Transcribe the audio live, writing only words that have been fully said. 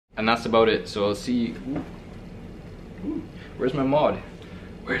and that's about it. So I'll see. Ooh. Where's my mod?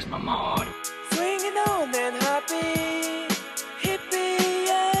 Where's my mod? Swinging on and happy, hippie,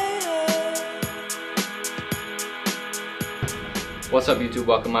 yeah. What's up YouTube,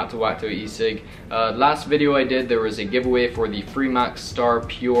 welcome back to Whacked Out eSig. Last video I did, there was a giveaway for the Freemax Star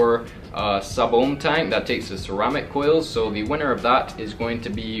Pure sub-ohm tank that takes the ceramic coils. So the winner of that is going to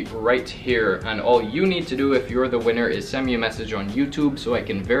be right here, and all you need to do if you're the winner is send me a message on YouTube so I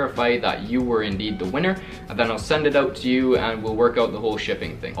can verify that you were indeed the winner, and then I'll send it out to you and we'll work out the whole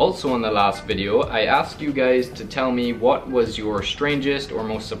shipping thing. Also in the last video I asked you guys to tell me what was your strangest or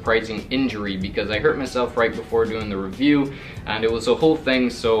most surprising injury, because I hurt myself right before doing the review and it was a whole thing.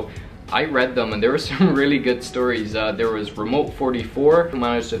 So I read them and there were some really good stories. There was Remote 44 who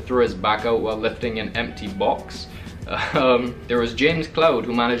managed to throw his back out while lifting an empty box. There was James Cloud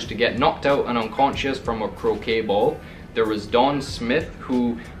who managed to get knocked out and unconscious from a croquet ball. There was Don Smith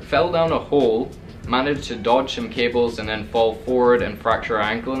who fell down a hole, managed to dodge some cables and then fall forward and fracture her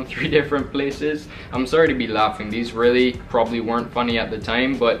ankle in 3 different places. I'm sorry to be laughing, these really probably weren't funny at the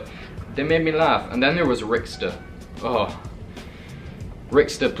time, but they made me laugh. And then there was Ricksta. Oh.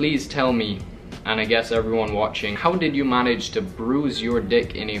 Ricksta, please tell me, and I guess everyone watching, how did you manage to bruise your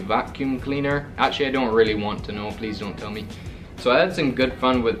dick in a vacuum cleaner? Actually, I don't really want to know, please don't tell me. So I had some good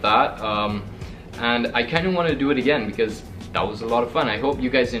fun with that, and I kind of want to do it again because that was a lot of fun. I hope you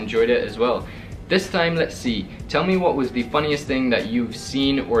guys enjoyed it as well. This time, let's see, tell me what was the funniest thing that you've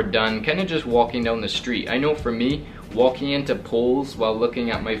seen or done kind of just walking down the street. I know for me, walking into poles while looking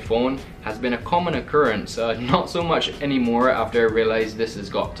at my phone has been a common occurrence. Not so much anymore after I realized this has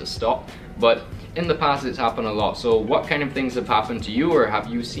got to stop, but in the past it's happened a lot. So what kind of things have happened to you or have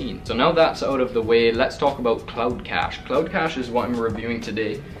you seen? So now that's out of the way, let's talk about CloudCache. CloudCache is what I'm reviewing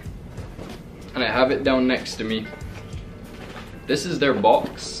today, and I have it down next to me. This is their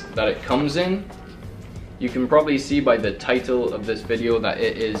box that it comes in. You can probably see by the title of this video that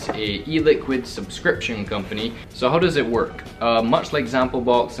it is a Eliquid subscription company. So how does it work? Much like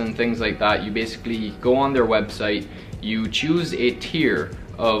Xamplebox and things like that, you basically go on their website, you choose a tier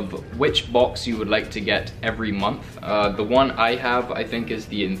of which box you would like to get every month. The one I have, I think, is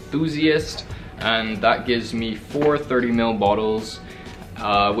the Enthusiast, and that gives me 4 30ml bottles,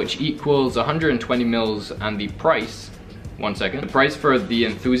 which equals 120 mils, and the price, one second. The price for the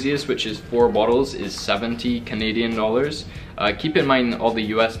Enthusiast, which is 4 bottles, is 70 Canadian dollars. Keep in mind, all the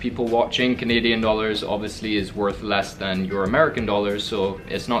US people watching, Canadian dollars obviously is worth less than your American dollars, so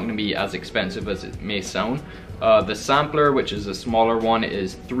it's not going to be as expensive as it may sound. The Sampler, which is a smaller one,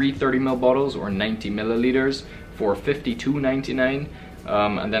 is 3 30ml bottles or 90 milliliters for $52.99.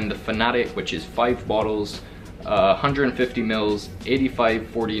 And then the Fanatic, which is 5 bottles, 150 mils,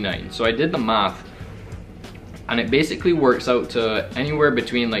 $85.49. So I did the math, and it basically works out to anywhere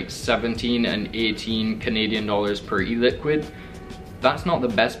between like 17 and 18 Canadian dollars per e-liquid. That's not the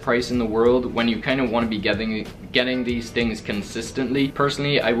best price in the world when you kind of want to be getting these things consistently.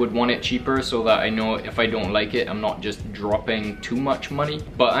 Personally, I would want it cheaper so that I know if I don't like it, I'm not just dropping too much money.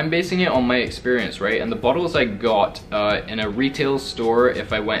 But I'm basing it on my experience, right? And the bottles I got in a retail store,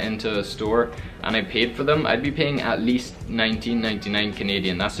 if I went into a store and I paid for them, I'd be paying at least $19.99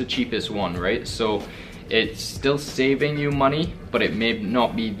 Canadian. That's the cheapest one, right? So it's still saving you money, but it may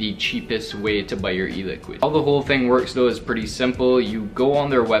not be the cheapest way to buy your e-liquid. How the whole thing works though is pretty simple. You go on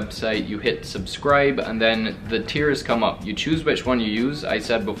their website, you hit subscribe, and then the tiers come up. You choose which one you use. I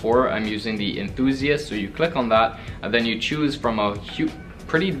said before, I'm using the Enthusiast, so you click on that, and then you choose from a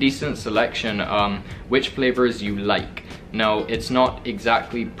pretty decent selection which flavors you like. Now, it's not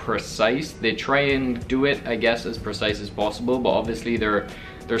exactly precise. They try and do it, I guess, as precise as possible, but obviously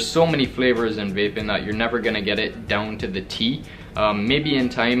there's so many flavors in vaping that you're never gonna get it down to the T. Maybe in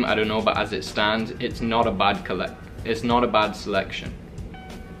time, I don't know, but as it stands, it's not a bad selection.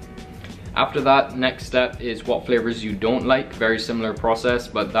 After that, next step is what flavors you don't like. Very similar process,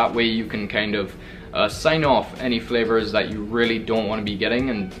 but that way you can kind of sign off any flavors that you really don't want to be getting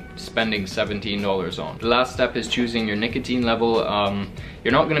and spending $17 on. The last step is choosing your nicotine level.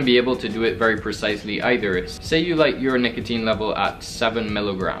 You're not going to be able to do it very precisely either. Say you like your nicotine level at 7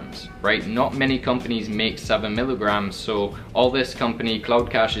 milligrams, right? Not many companies make 7 milligrams, so all this company,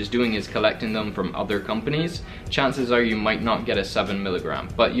 CloudCache, is doing is collecting them from other companies. Chances are you might not get a 7 milligram,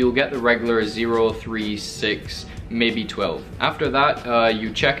 but you'll get the regular 0, 3, 6, maybe 12. After that,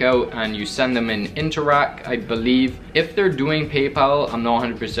 you check out and you send them in Interac, I believe. If they're doing PayPal, I'm not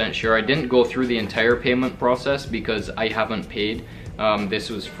 100% sure. I didn't go through the entire payment process because I haven't paid. This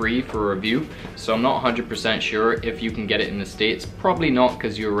was free for review, so I'm not 100% sure if you can get it in the States. Probably not,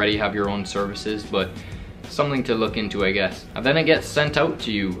 because you already have your own services, but something to look into, I guess. And then it gets sent out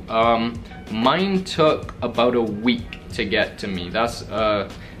to you. Mine took about a week to get to me. That's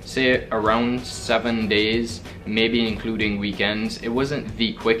say around 7 days, maybe including weekends. It wasn't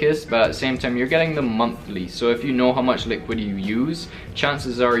the quickest, but at the same time, you're getting them monthly. So if you know how much liquid you use,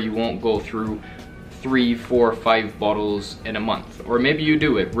 chances are you won't go through 3, 4, 5 bottles in a month. Or maybe you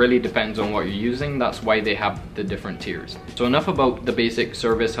do, it really depends on what you're using. That's why they have the different tiers. So enough about the basic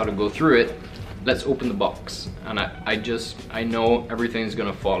service, how to go through it. Let's open the box. And I know everything's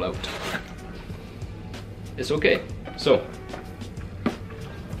gonna fall out. It's okay. So,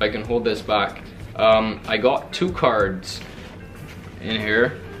 if I can hold this back. I got 2 cards in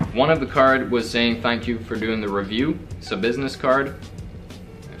here. One of the card was saying thank you for doing the review. It's a business card.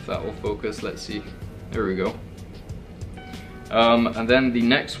 If that will focus, let's see. There we go. And then the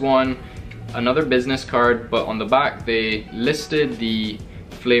next one, another business card, but on the back they listed the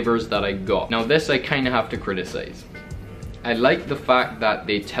flavors that I got. Now this I kind of have to criticize. I like the fact that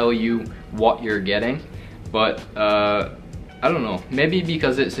they tell you what you're getting, but I don't know, maybe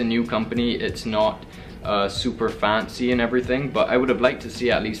because it's a new company, it's not super fancy and everything, but I would have liked to see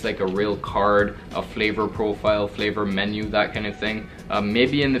at least like a real card, a flavor profile, flavor menu, that kind of thing.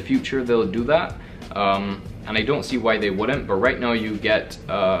 Maybe in the future they'll do that, and I don't see why they wouldn't, but right now you get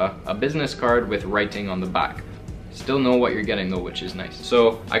a business card with writing on the back. Still know what you're getting though, which is nice.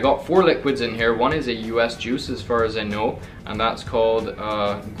 So I got 4 liquids in here. One is a US juice as far as I know, and that's called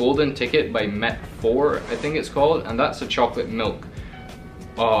Golden Ticket by Met4, I think it's called, and that's a chocolate milk.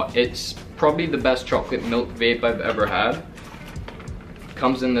 It's probably the best chocolate milk vape I've ever had.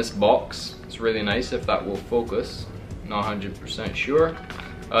 Comes in this box. It's really nice, if that will focus. Not 100% sure.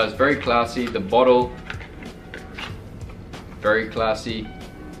 It's very classy. The bottle, very classy.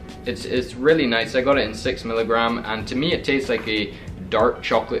 It's really nice. I got it in 6 milligram, and to me it tastes like a dark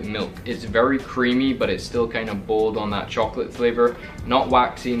chocolate milk. It's very creamy, but it's still kind of bold on that chocolate flavor. Not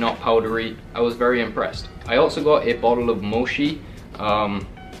waxy, not powdery. I was very impressed. I also got a bottle of Mochi.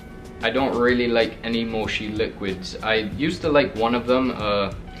 I don't really like any Mochi liquids. I used to like one of them.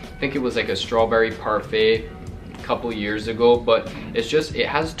 I think it was like a strawberry parfait a couple years ago, but it's just, it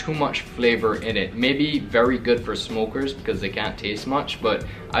has too much flavor in it. Maybe very good for smokers because they can't taste much, but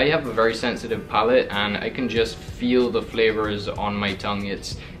I have a very sensitive palate and I can just feel the flavors on my tongue.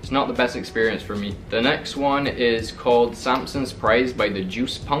 It's not the best experience for me. The next one is called Samson's Prize by the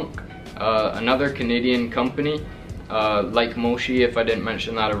Juice Punk, another Canadian company. Like Mochi, if I didn't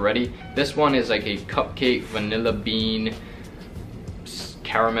mention that already. This one is like a cupcake, vanilla bean,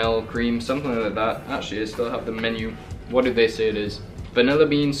 caramel cream, something like that. Actually, I still have the menu. What did they say it is? Vanilla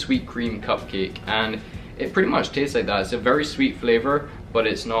bean sweet cream cupcake, and it pretty much tastes like that. It's a very sweet flavor, but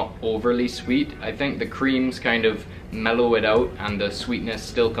it's not overly sweet. I think the creams kind of mellow it out and the sweetness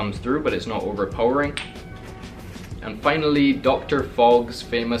still comes through, but it's not overpowering. And finally, Dr. Fogg's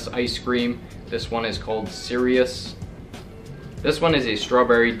famous ice cream. This one is called Sirius. This one is a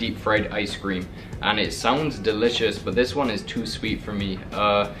strawberry deep fried ice cream, and it sounds delicious, but this one is too sweet for me.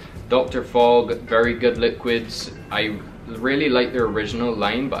 Dr. Fogg, very good liquids. I really like their original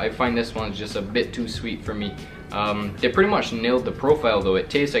line, but I find this one's just a bit too sweet for me. They pretty much nailed the profile though.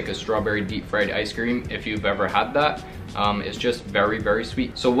 It tastes like a strawberry deep fried ice cream if you've ever had that. It's just very, very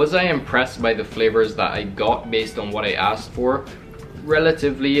sweet. So was I impressed by the flavors that I got based on what I asked for?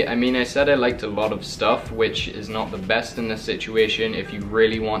 Relatively. I mean, I said I liked a lot of stuff, which is not the best in this situation if you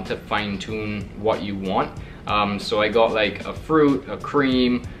really want to fine tune what you want. So I got like a fruit, a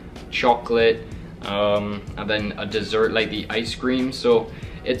cream, chocolate, and then a dessert like the ice cream. So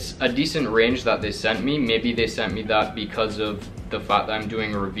it's a decent range that they sent me. Maybe they sent me that because of the fact that I'm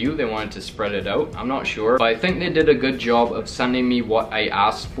doing a review. They wanted to spread it out. I'm not sure, but I think they did a good job of sending me what I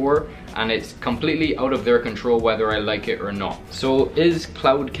asked for, and it's completely out of their control whether I like it or not. So is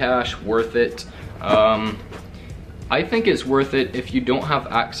CloudCache worth it? I think it's worth it if you don't have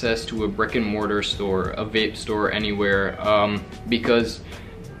access to a brick and mortar store, a vape store anywhere, because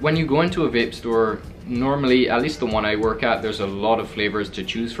when you go into a vape store, normally, at least the one I work at, there's a lot of flavors to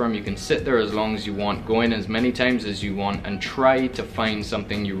choose from. You can sit there as long as you want, go in as many times as you want, and try to find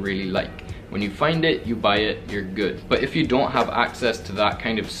something you really like. When you find it, you buy it, you're good. But if you don't have access to that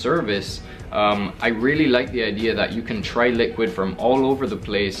kind of service, I really like the idea that you can try liquid from all over the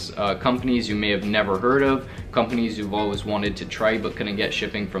place, companies you may have never heard of, companies you've always wanted to try but couldn't get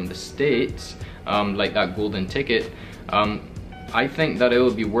shipping from the States, like that Golden Ticket. I think that it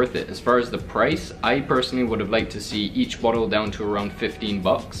will be worth it. As far as the price, I personally would have liked to see each bottle down to around 15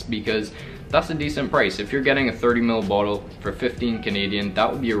 bucks, because that's a decent price. If you're getting a 30ml bottle for 15 Canadian,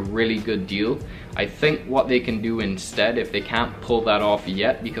 that would be a really good deal. I think what they can do instead, if they can't pull that off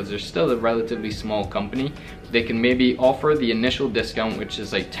yet, because they're still a relatively small company, they can maybe offer the initial discount, which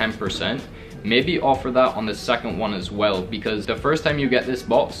is like 10%. Maybe offer that on the second one as well, because the first time you get this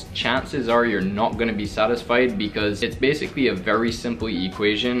box, chances are you're not going to be satisfied, because it's basically a very simple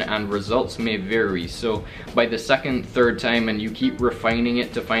equation and results may vary. So by the second, third time, and you keep refining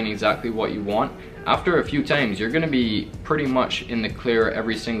it to find exactly what you want, after a few times you're going to be pretty much in the clear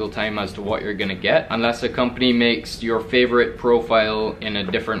every single time as to what you're going to get, unless a company makes your favorite profile in a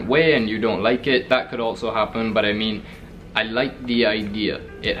different way and you don't like it. That could also happen, but I mean, I like the idea.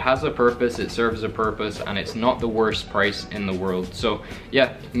 It has a purpose, it serves a purpose, and it's not the worst price in the world. So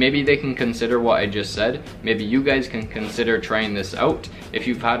yeah, maybe they can consider what I just said. Maybe you guys can consider trying this out. If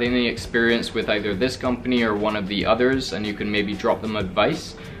you've had any experience with either this company or one of the others, and you can maybe drop them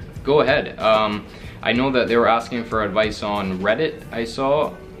advice, go ahead. I know that they were asking for advice on Reddit, I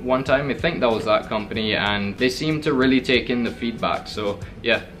saw one time. I think that was that company, and they seem to really take in the feedback. So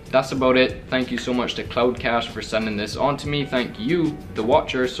yeah, that's about it. Thank you so much to CloudCache for sending this on to me. Thank you, the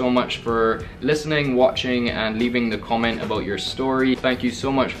watcher, so much for listening, watching, and leaving the comment about your story. Thank you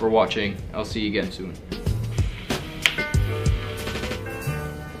so much for watching. I'll see you again soon.